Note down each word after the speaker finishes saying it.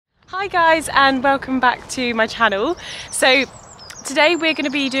Hi guys, and welcome back to my channel. So today we're going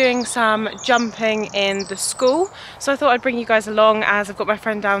to be doing some jumping in the school, so I thought I'd bring you guys along as I've got my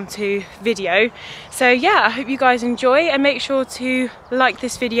friend down to video. So yeah, I hope you guys enjoy, and make sure to like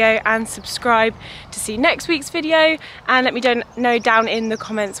this video and subscribe to see next week's video, and let me know down in the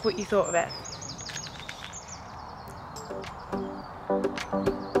comments what you thought of it.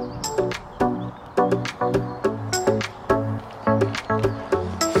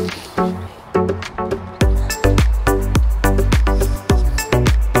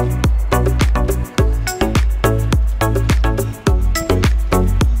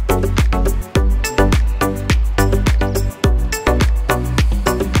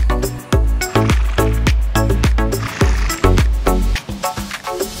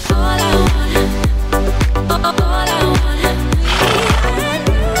 All I want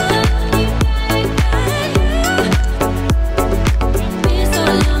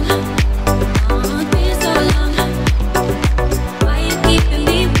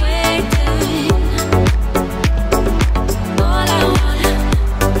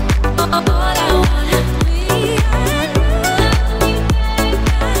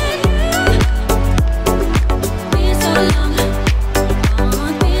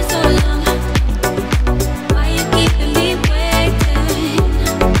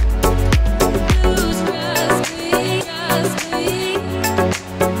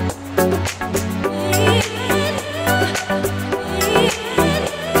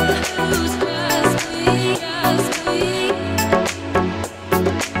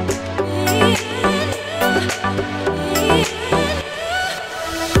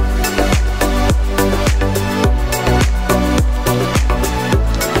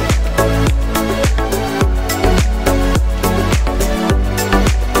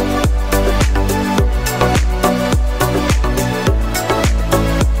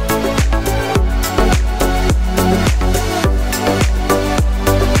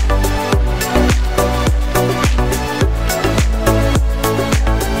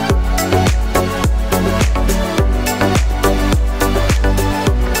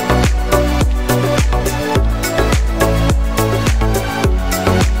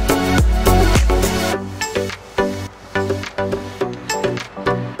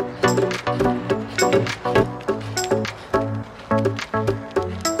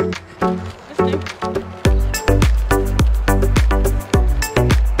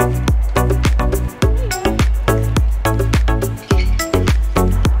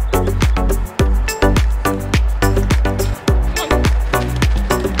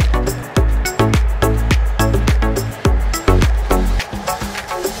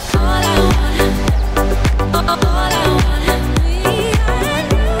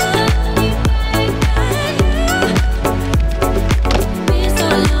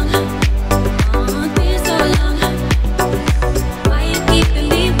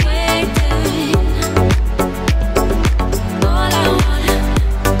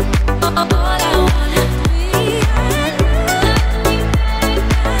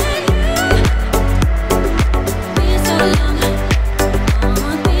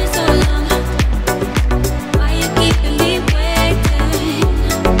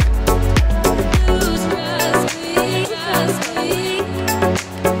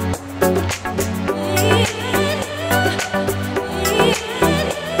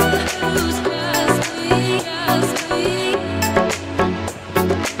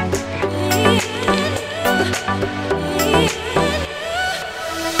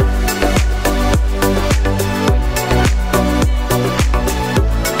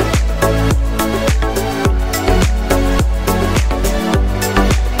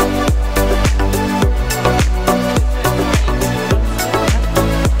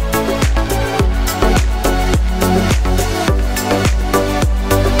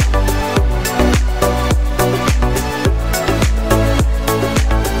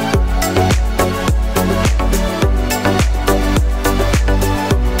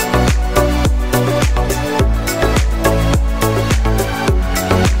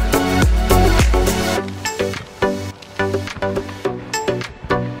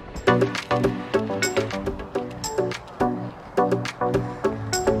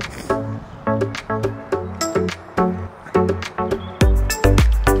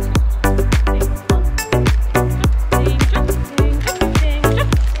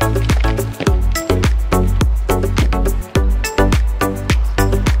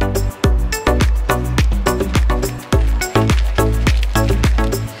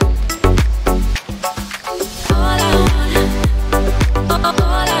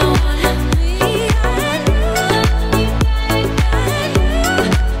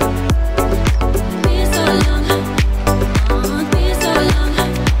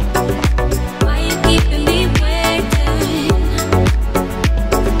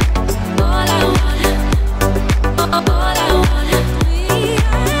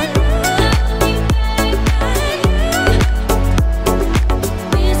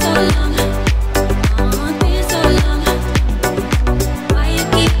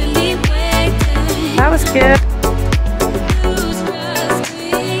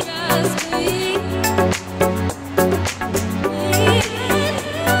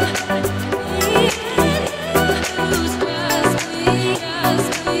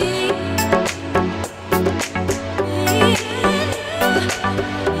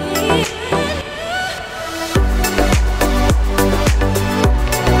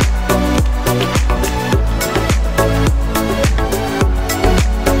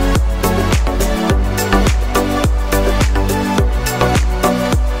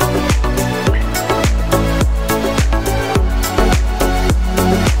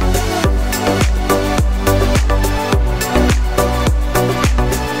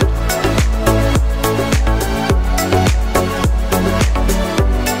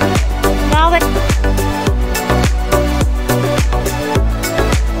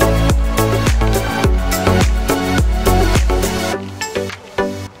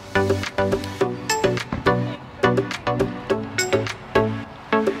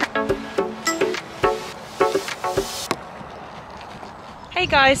Hey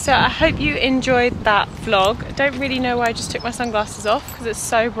guys, so I hope you enjoyed that vlog. I don't really know why I just took my sunglasses off because it's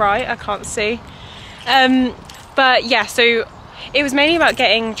so bright I can't see. But yeah, so it was mainly about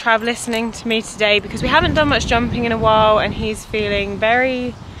getting Trav listening to me today because we haven't done much jumping in a while and he's feeling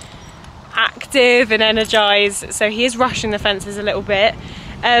very active and energized, so he is rushing the fences a little bit.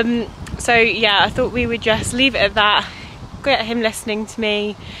 So yeah, I thought we would just leave it at that, get him listening to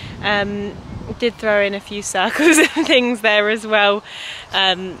me. Did throw in a few circles and things there as well,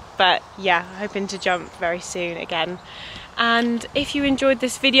 but yeah, hoping to jump very soon again. And if you enjoyed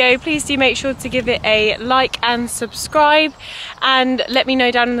this video, please do make sure to give it a like and subscribe, and let me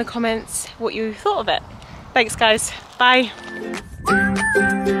know down in the comments what you thought of it. Thanks guys, bye.